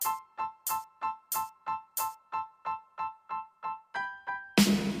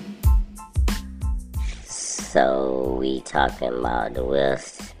So we talking about the Will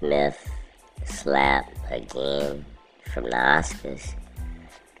Smith slap again from the Oscars.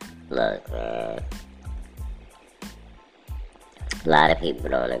 Look, man, a lot of people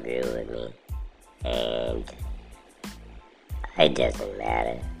don't agree with me, and it doesn't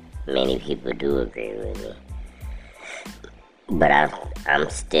matter. Many people do agree with me, but I'm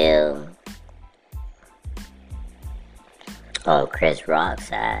still on Chris Rock's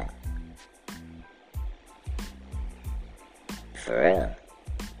side. For real.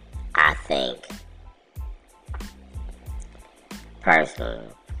 I think, personally,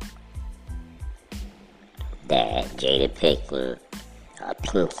 that Jada Pinkett,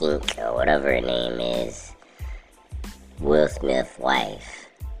 or whatever her name is, Will Smith's wife,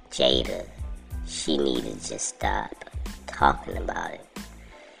 Jada, she need to just stop talking about it.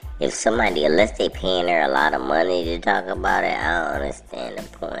 If somebody, unless they paying her a lot of money to talk about it, I don't understand the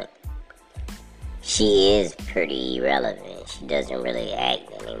point. She is pretty irrelevant. She doesn't really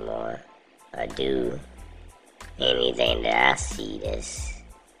act anymore or do anything that I see that's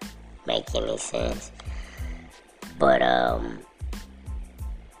make any sense. But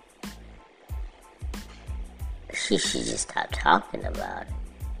she should just stop talking about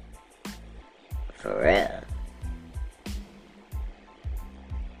it. For real.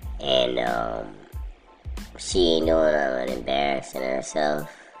 And she ain't doing nothing but embarrassing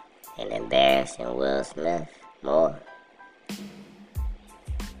herself and embarrassing Will Smith more.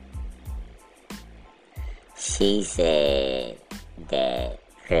 She said that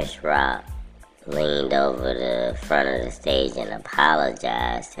Chris Rock leaned over the front of the stage and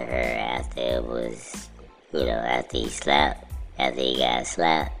apologized to her after it was, after he got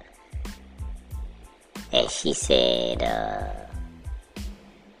slapped. And she said,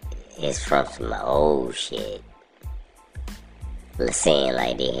 it's from some old shit. Saying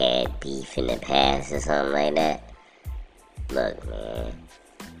like they had beef in the past or something like that. Look, man.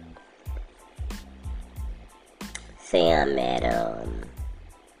 Say I'm at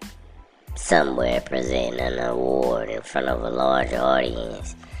somewhere presenting an award in front of a large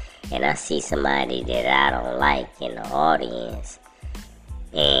audience, and I see somebody that I don't like in the audience,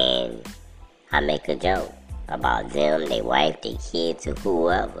 and I make a joke about them, their wife, their kids, or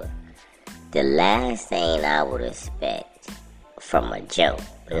whoever. The last thing I would expect from a joke,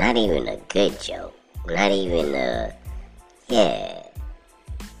 not even a good joke, not even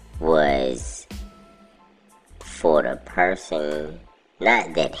was for the person,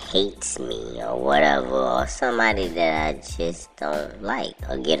 not that hates me or whatever, or somebody that I just don't like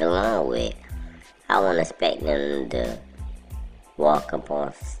or get along with. I won't expect them to walk up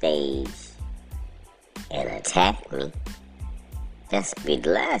on stage and attack me. That's be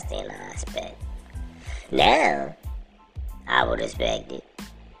the last thing I expect. Now, I would expect it.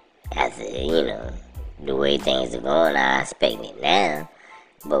 After, the way things are going, I expect it now.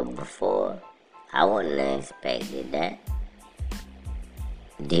 But before, I wouldn't have expected that.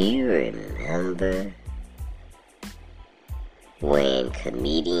 Do you remember when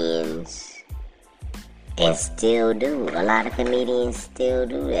comedians, and still do, a lot of comedians still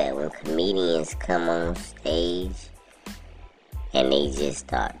do that, when comedians come on stage and they just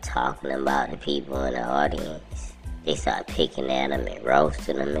start talking about the people in the audience? They start picking at them and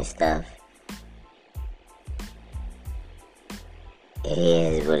roasting them and stuff. It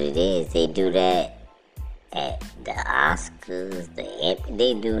is what it is. They do that at the Oscars,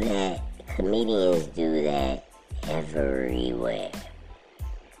 they do that. Comedians do that everywhere.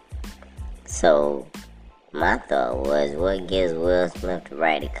 So, my thought was, what gives Will Smith the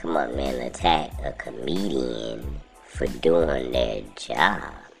right to come up there and attack a comedian for doing their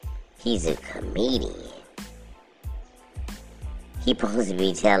job? He's a comedian. He's supposed to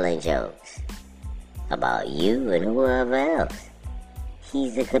be telling jokes about you and whoever else.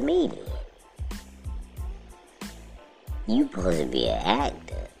 He's a comedian. You supposed to be an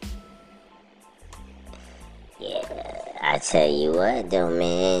actor. Yeah, I tell you what though,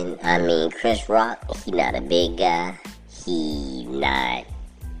 man. I mean, Chris Rock, he not a big guy. He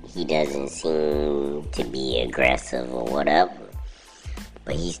doesn't seem to be aggressive or whatever.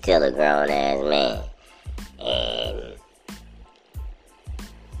 But he's still a grown ass man. And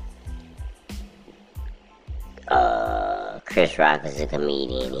Chris Rock is a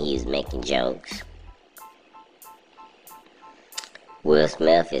comedian. He's making jokes. Will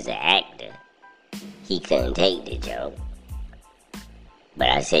Smith is an actor. He couldn't take the joke. But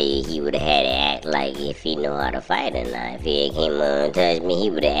I tell you, he would have had to act like if he know how to fight or not. If he came on and touched me, he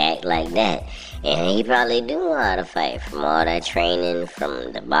would have acted like that. And he probably do know how to fight from all that training,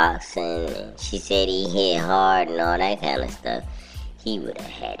 from the boxing. And she said he hit hard and all that kind of stuff. He would have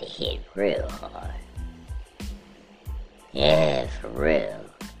had to hit real hard. Yeah, for real.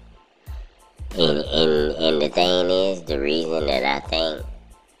 And the thing is, the reason that I think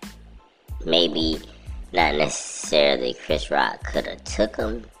maybe not necessarily Chris Rock could have took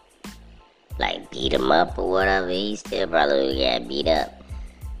him, like beat him up or whatever, he still probably got beat up.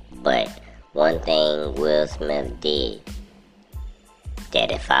 But one thing Will Smith did,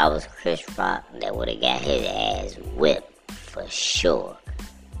 that if I was Chris Rock, that would have got his ass whipped for sure.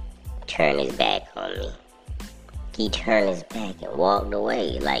 Turn his back on me. He turned his back and walked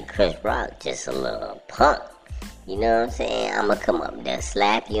away like Chris Rock, just a little punk. You know what I'm saying? I'ma come up there,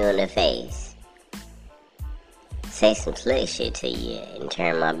 slap you in the face, say some slick shit to you, and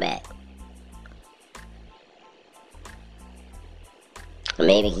turn my back.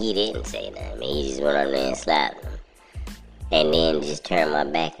 Maybe he didn't say nothing. He just went up there and slapped him. And then just turn my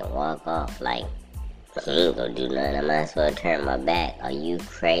back and walk off like, he ain't gonna do nothing. I might as well turn my back. Are you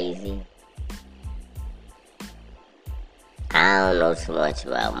crazy? I don't know too much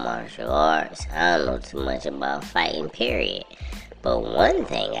about martial arts. I don't know too much about fighting, period. But one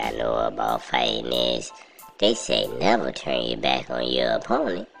thing I know about fighting is, they say never turn your back on your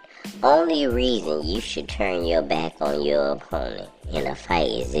opponent. Only reason you should turn your back on your opponent in a fight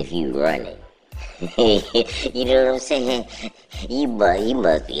is if you running. You know what I'm saying? You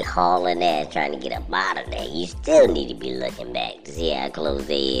must be hauling ass trying to get up out of there. You still need to be looking back to see how close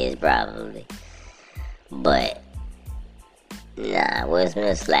they is, probably. But nah, Will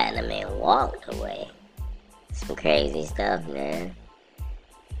Smith slapped him and walked away. Some crazy stuff, man.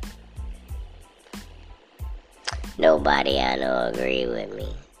 Nobody I know agree with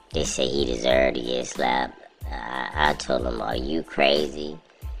me. They say he deserved to get slapped. I told them, are you crazy?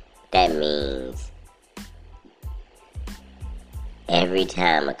 That means every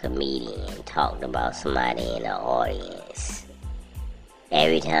time a comedian talked about somebody in the audience,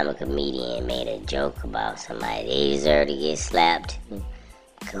 every time a comedian made a joke about somebody they deserve to get slapped,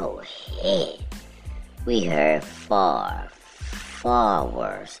 go ahead. We heard far, far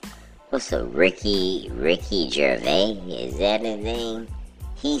worse. What's a Ricky Gervais? Is that his name?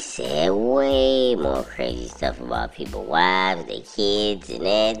 He said way more crazy stuff about people's wives, their kids, and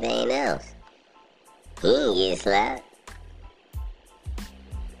everything else. He didn't get slapped.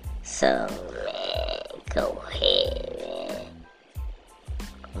 So, man, go ahead, man.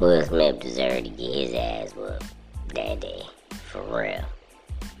 Will Smith deserved to get his ass whooped that day, for real.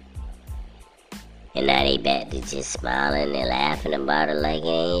 And now they back to just smiling and laughing about it like it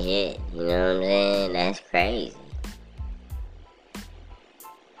ain't shit. You know what I'm saying? That's crazy.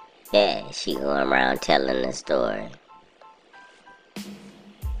 Yeah, she going around telling the story.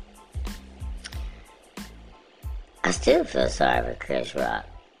 I still feel sorry for Chris Rock.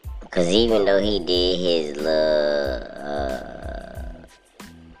 Because even though he did his little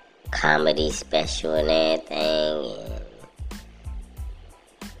comedy special and everything,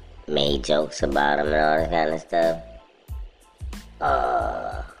 and made jokes about him and all this kind of stuff,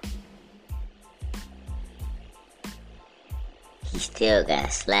 he still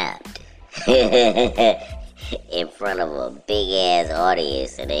got slapped in front of a big ass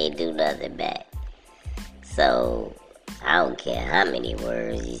audience and they do nothing back. So I don't care how many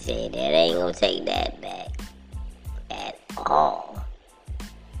words he said, that ain't gonna take that back at all.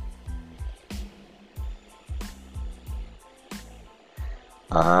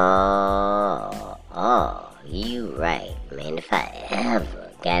 Oh, you right, man. If I ever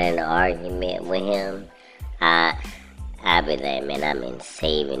got in an argument with him, I be like, man, I've been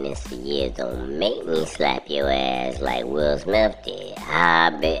saving this for years. Don't make me slap your ass like Will Smith did.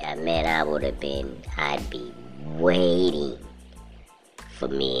 I'd be waiting for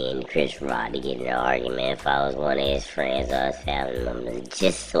me and Chris Rock to get in an argument if I was one of his friends or his family members,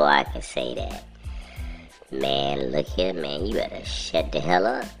 just so I could say that. Man, look here, man, you better shut the hell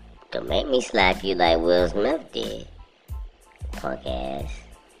up. Don't make me slap you like Will Smith did. Punk ass.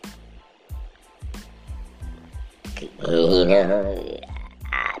 You know,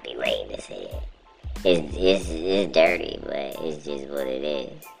 I'll be waiting to say it. It's dirty, but it's just what it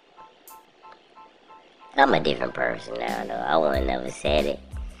is. I'm a different person now, though. I wouldn't never said it.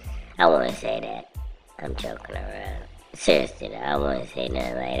 I wouldn't say that. I'm joking around. Seriously, though, I wouldn't say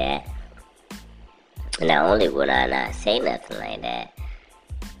nothing like that. Not only would I not say nothing like that,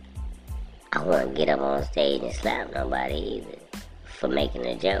 I wouldn't get up on stage and slap nobody either for making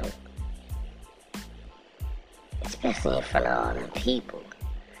a joke. Especially in front of all them people.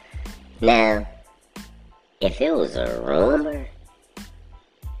 Now, if it was a rumor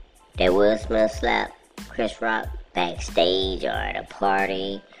that Will Smith slapped Chris Rock backstage or at a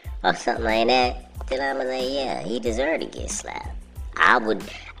party or something like that, then I'm like, yeah, he deserved to get slapped. I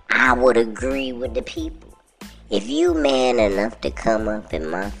would agree with the people. If you man enough to come up in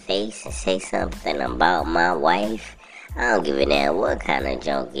my face and say something about my wife, I don't give a damn what kind of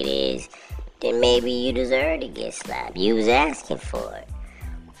joke it is, then maybe you deserve to get slapped. You was asking for it.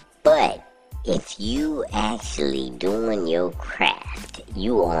 But if you actually doing your craft,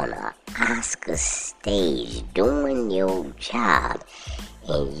 you on a Oscar stage doing your job,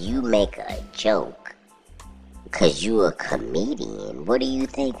 and you make a joke because you a comedian, what do you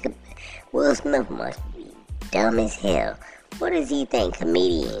think? Will Smith must be dumb as hell. What does he think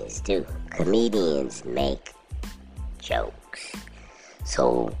comedians do? Comedians make jokes.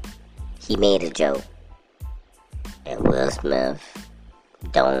 So he made a joke, and Will Smith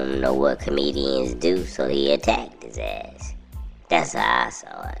don't know what comedians do, so he attacked his ass. That's how I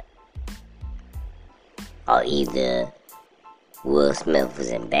saw it. Or either Will Smith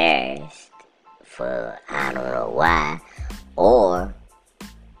was embarrassed for I don't know why, or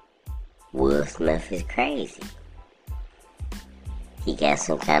Will Smith is crazy. He got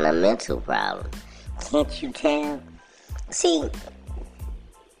some kind of mental problem. Can't you tell? See,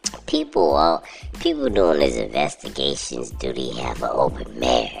 people doing these investigations, do they have an open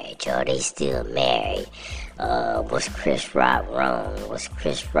marriage? Or are they still married? Was Chris Rock wrong? Was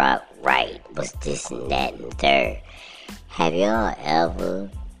Chris Rock right? Was this and that and third? Have y'all ever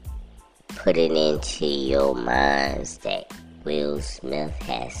put it into your minds that Will Smith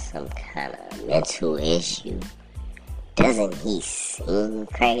has some kind of mental issue? Doesn't he seem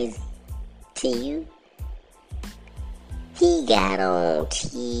crazy to you? He got on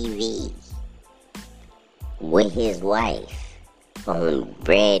TV with his wife on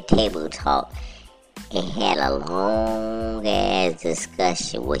Red Table Talk and had a long ass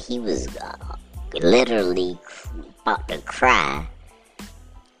discussion where he was literally about to cry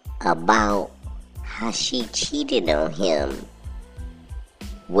about how she cheated on him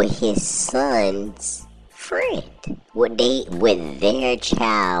with his son's friend, with their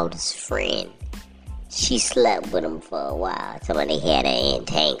child's friend. She slept with him for a while. Somebody had an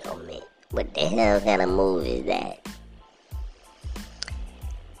entanglement. What the hell kind of move is that?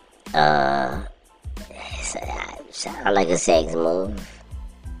 Sound like a sex move.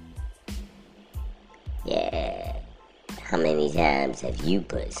 Yeah. How many times have you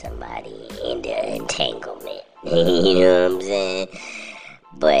put somebody in the entanglement? You know what I'm saying?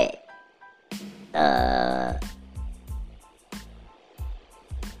 But,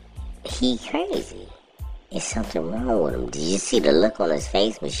 he crazy. Is something wrong with him? Did you see the look on his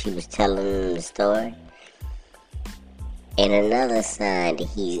face when she was telling him the story? And another sign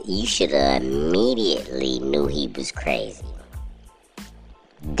that you should have immediately knew he was crazy.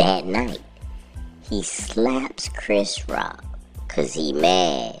 That night, he slaps Chris Rock because he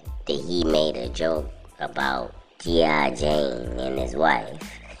mad that he made a joke about G.I. Jane and his wife.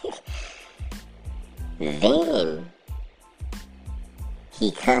 Then,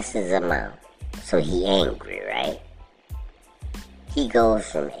 he cusses him out. So he angry, right? He goes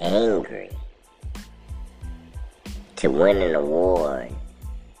from angry to winning an award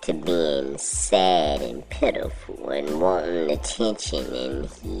to being sad and pitiful and wanting attention, and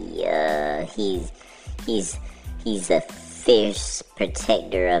he's a fierce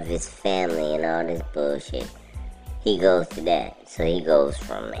protector of his family and all this bullshit. He goes to that. So he goes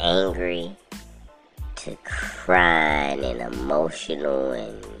from angry to crying and emotional,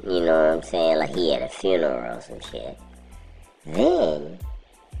 and you know what I'm saying, like he had a funeral or some shit. Then,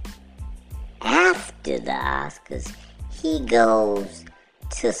 after the Oscars, he goes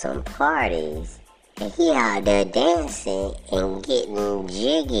to some parties and he out there dancing and getting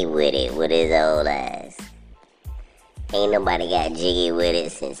jiggy with it with his old ass. Ain't nobody got jiggy with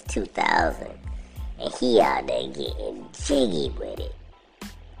it since 2000, and he out there getting jiggy with it.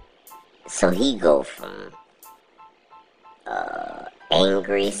 So he go from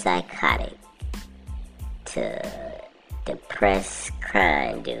angry psychotic to depressed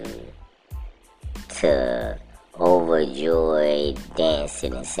crying dude to overjoyed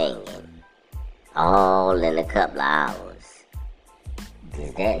dancing and singing, all in a couple of hours.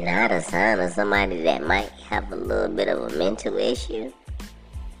 Is that not a sign of somebody that might have a little bit of a mental issue?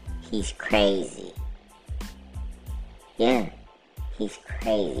 He's crazy. Yeah. He's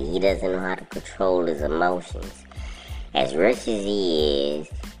crazy. He doesn't know how to control his emotions. As rich as he is,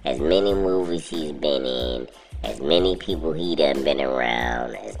 as many movies he's been in, as many people he done been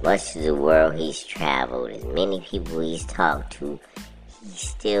around, as much of the world he's traveled, as many people he's talked to, he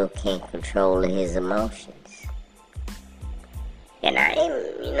still can't control his emotions. And I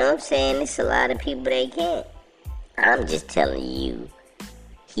ain't, you know what I'm saying, it's a lot of people that can't. I'm just telling you,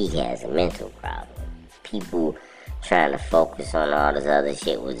 he has a mental problem. People trying to focus on all this other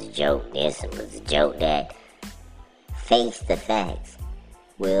shit was a joke this, it was a joke that. face the facts.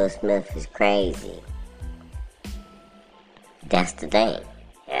 Will Smith is crazy. That's the thing.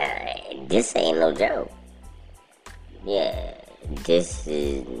 This ain't no joke. Yeah, I'm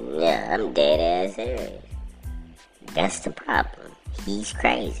dead ass serious. That's the problem. He's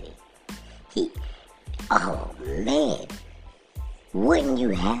crazy. Oh man. Wouldn't you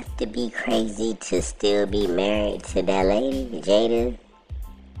have to be crazy to still be married to that lady, Jada?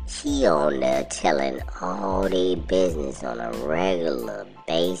 She on there telling all their business on a regular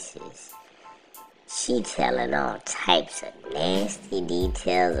basis. She telling all types of nasty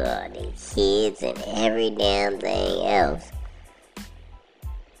details of their kids and every damn thing else.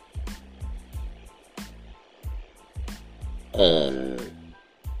 And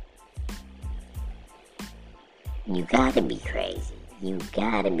you gotta be crazy. You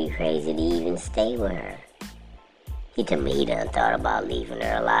gotta be crazy to even stay with her. He told me he done thought about leaving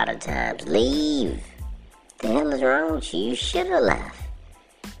her a lot of times. Leave! The hell is wrong with you? You should have left.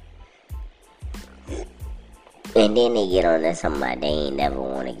 And then they get on there somebody they ain't never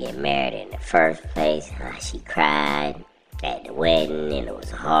want to get married in the first place. She cried at the wedding and it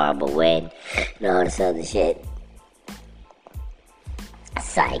was a horrible wedding and all this other shit.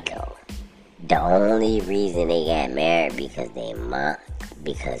 Psycho. The only reason they got married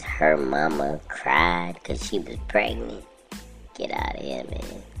because her mama cried because she was pregnant. Get out of here,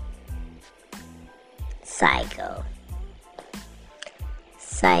 man. Psycho.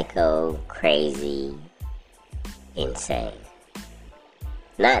 Psycho, crazy, insane.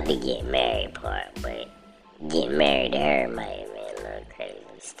 Not the get married part, but getting married to her might have been a little crazy.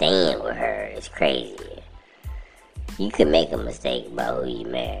 Staying with her is crazier. You can make a mistake about who you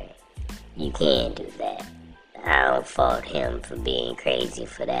marry. You can do that. I don't fault him for being crazy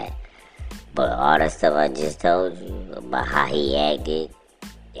for that. But all the stuff I just told you about how he acted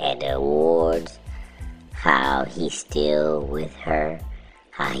at the awards, how he's still with her,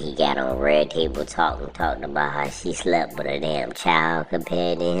 how he got on Red Table talking about how she slept with a damn child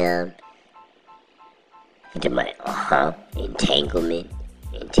compared to him. He's like, entanglement.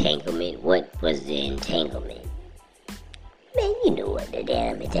 What was the entanglement? Man, you knew what the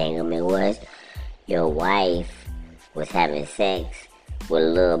damn entanglement was. Your wife was having sex with a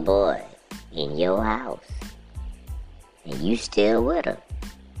little boy in your house. And you still with her.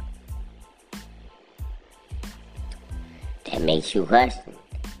 That makes you question.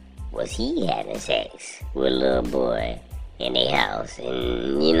 Was he having sex with a little boy in their house?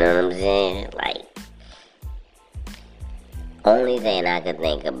 And you know what I'm saying? Like, only thing I could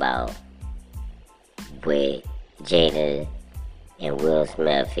think about with Jada and Will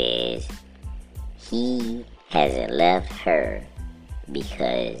Smith is he hasn't left her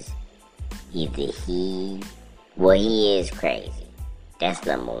because either he is crazy. That's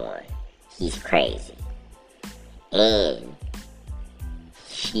number one. He's crazy. And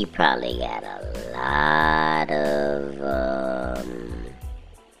she probably got a lot of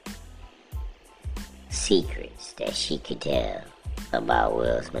secrets that she could tell about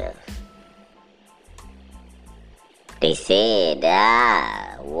Will Smith. They said,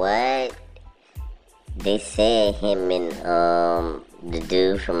 what? They said him and the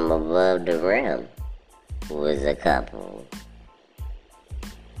dude from Above the Rim was a couple.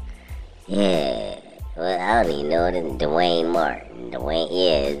 Yeah. Well, I don't even know it. Dwayne Martin.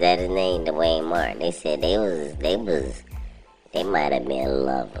 Is that his name? Dwayne Martin. They said they might have been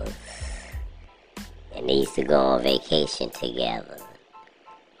lovers. And they used to go on vacation together.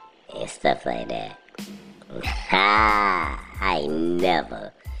 And stuff like that. I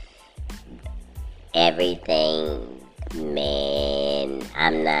never. Everything, man,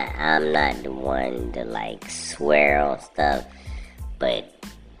 I'm not the one to like swear on stuff, but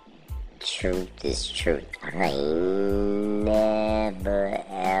truth is truth. I ain't never,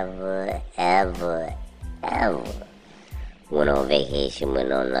 ever went on vacation with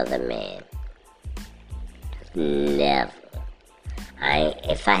another man. Never.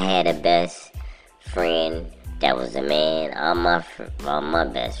 If I had a best friend that was a man, all my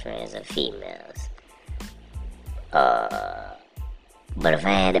best friends are females. But if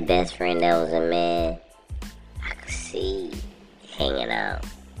I had a best friend that was a man, I could see hanging out.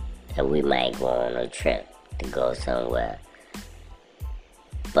 And we might go on a trip to go somewhere.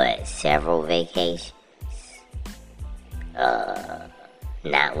 But several vacations,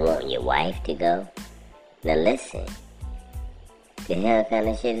 not wanting your wife to go. Now listen, the hell kind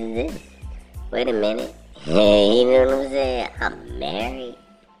of shit is this? Wait a minute. You know what I'm saying? I'm married.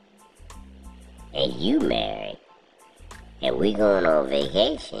 And you married. And we going on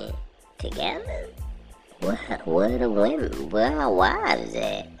vacation together? Where the women? Where our wives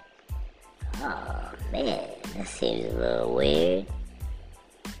at? Oh man, that seems a little weird.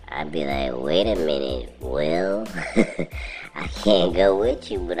 I'd be like, wait a minute, Will, I can't go with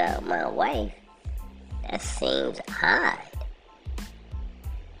you without my wife. That seems odd.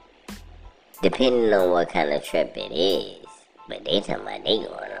 Depending on what kind of trip it is. But they talking about they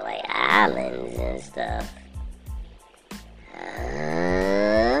going to like islands and stuff.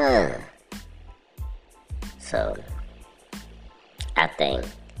 So, I think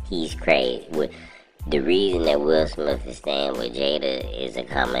he's crazy. The reason that Will Smith is staying with Jada is a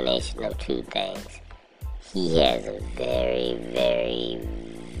combination of two things. He has a very, very,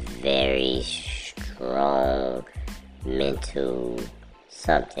 very strong mental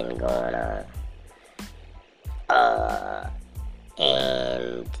something going on.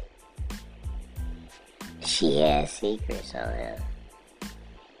 And she has secrets on him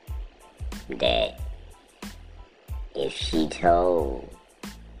that if she told,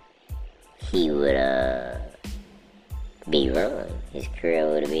 he would be ruined. His career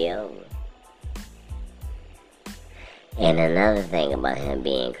would be over. And another thing about him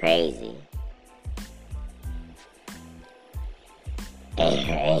being crazy,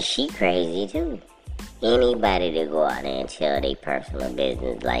 and she crazy too. Anybody that go out there and tell their personal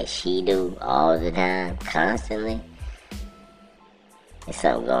business like she do all the time, constantly, there's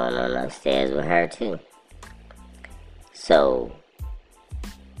something going on upstairs with her too. So,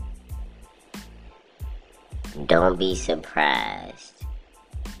 don't be surprised.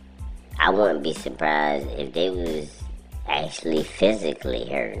 I wouldn't be surprised if they was actually physically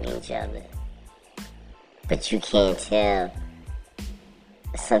hurting each other. But you can't tell.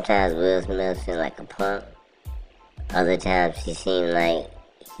 Sometimes Will Smith seems like a punk. Other times he seems like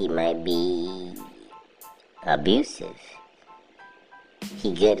he might be abusive.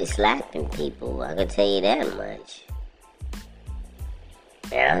 He good at slapping people, I can tell you that much.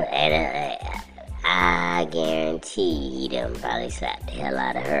 You know, and I guarantee he done probably slapped the hell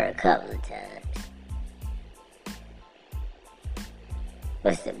out of her a couple of times.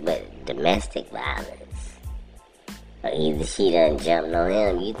 But domestic violence. Or either she done jumped on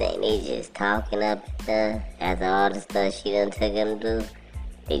him. You think they just talking up after all the stuff she done took him to do?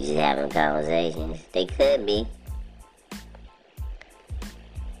 They just having conversations. They could be.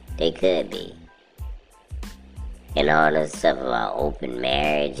 They could be. And all this stuff about open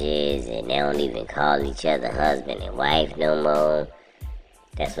marriages and they don't even call each other husband and wife no more.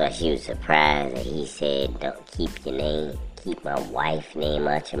 That's why she was surprised that he said, don't keep your name. Keep my wife's name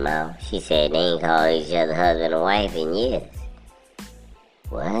out your mouth. She said they ain't called each other husband and wife in years.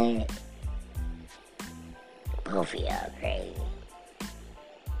 What? Both of y'all crazy.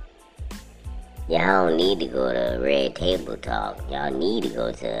 Y'all don't need to go to Red Table Talk. Y'all need to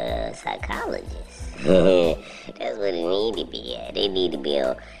go to a psychologist. That's what it need to be at. They need to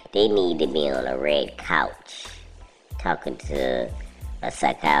be on a red couch talking to a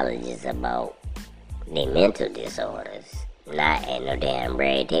psychologist about their mental disorders. Not at no damn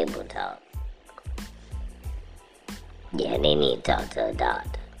Red Table Talk. Yeah, they need to talk to a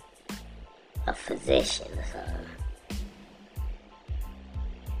doctor. A physician or something.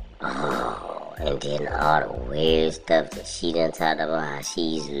 Oh, and then all the weird stuff that she done talked about, how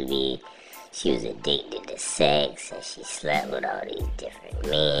she was addicted to sex and she slept with all these different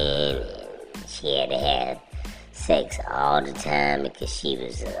men and she had to have sex all the time because she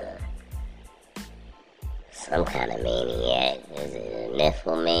was some kind of maniac. Is it a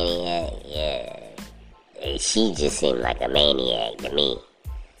nymphomaniac? Yeah. She just seemed like a maniac to me.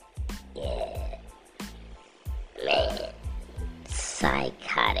 Yeah. Man.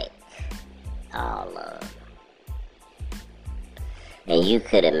 Psychotic. All of them. And you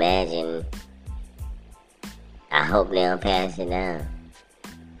could imagine, I hope they don't pass it down.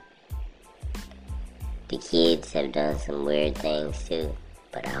 The kids have done some weird things too,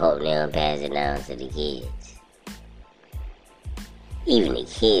 but I hope they don't pass it down to the kids. Even the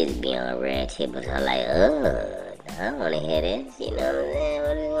kids be on Red Table Talk like, I don't want to hear this, you know what I'm saying?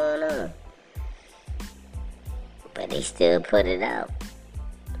 What is going on? But they still put it out.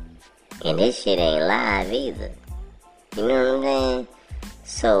 And this shit ain't live either. You know what I'm saying?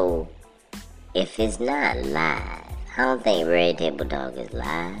 So, if it's not live, I don't think Red Table Talk is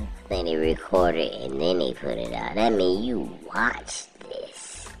live. I think they record it and then they put it out. That means you watch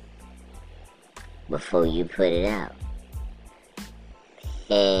this before you put it out.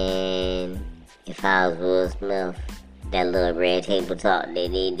 And if I was Will Smith, that little Red Table Talk that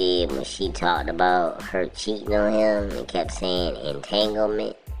they did when she talked about her cheating on him and kept saying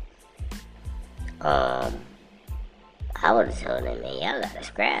entanglement, I would have told them, man, y'all gotta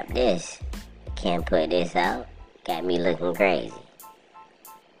scrap this. Can't put this out. Got me looking crazy.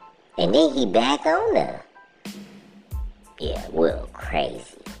 And then he back on her. Yeah, Will crazy.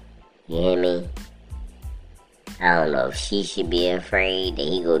 You hear me? I don't know if she should be afraid that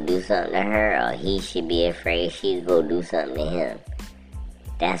he go do something to her, or he should be afraid she go do something to him.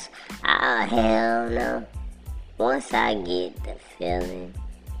 That's, hell no. Once I get the feeling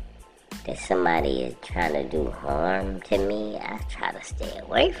that somebody is trying to do harm to me, I try to stay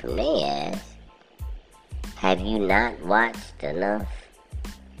away from their ass. Have you not watched enough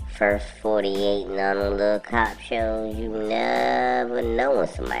First 48 and all them little cop shows? You never know when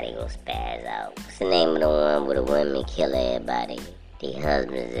somebody gonna spaz out. What's the name of the one where the women kill everybody? The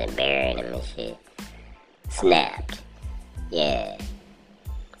husbands and burying them and shit. Snapped. Yeah.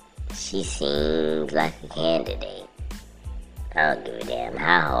 She seems like a candidate. I don't give a damn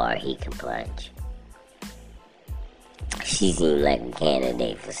how hard he can punch. She seemed like a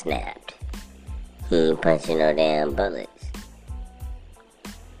candidate for Snapped. He ain't punching no damn bullets.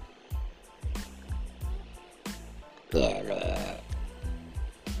 Yeah, man.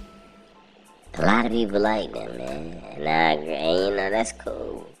 A lot of people like them, man. And I agree. And that's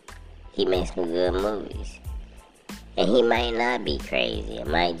cool. He makes some good movies. And he might not be crazy. It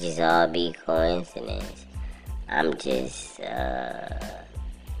might just all be coincidence. I'm just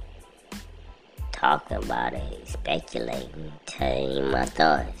talking about it, speculating, telling you my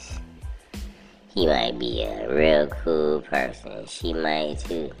thoughts. He might be a real cool person. She might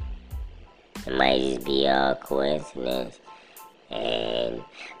too. It might just be all coincidence.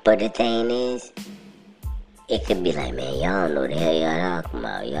 But the thing is, it could be like, man, y'all don't know the hell y'all talking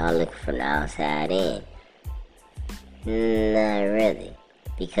about. Y'all looking from the outside in. Not really.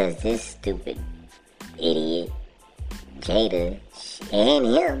 Because this stupid idiot, Jada, and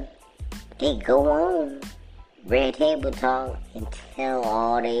him, they go on Red Table Talk and tell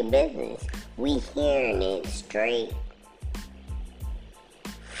all their business. We hearing it straight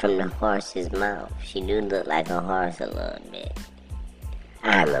from the horse's mouth. She do look like a horse a little bit.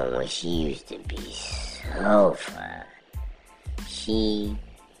 I remember when she used to be so fine.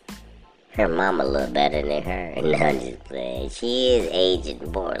 Her mama look better than her. No, I'm just playing. She is aging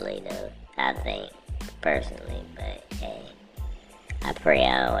poorly though, I think, personally. But hey, I pray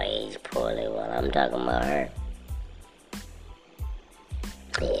I don't age poorly while I'm talking about her.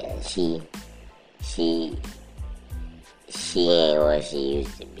 Yeah, she ain't what she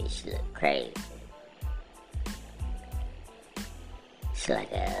used to be. She look crazy. She's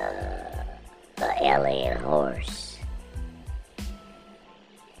like a alien horse.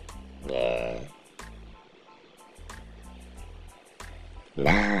 Yeah.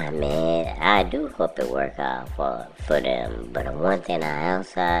 Nah, man. I do hope it work out for them. But the one thing I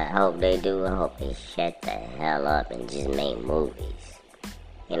also hope they do, I hope they shut the hell up and just make movies.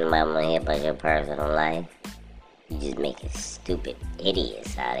 Anybody wanna hear about your personal life? You just making stupid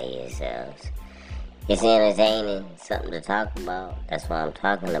idiots out of yourselves. It's entertaining, something to talk about. That's why I'm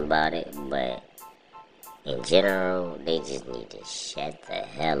talking about it. But in general, they just need to shut the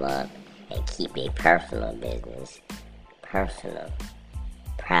hell up and keep their personal business personal.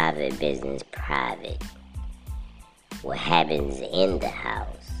 Private business private. What happens in the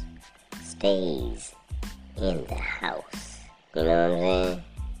house stays in the house. You know what I'm saying?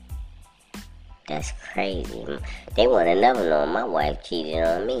 That's crazy. They would have never known my wife cheated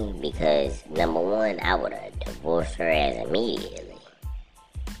on me because, number one, I would have divorced her ass immediately.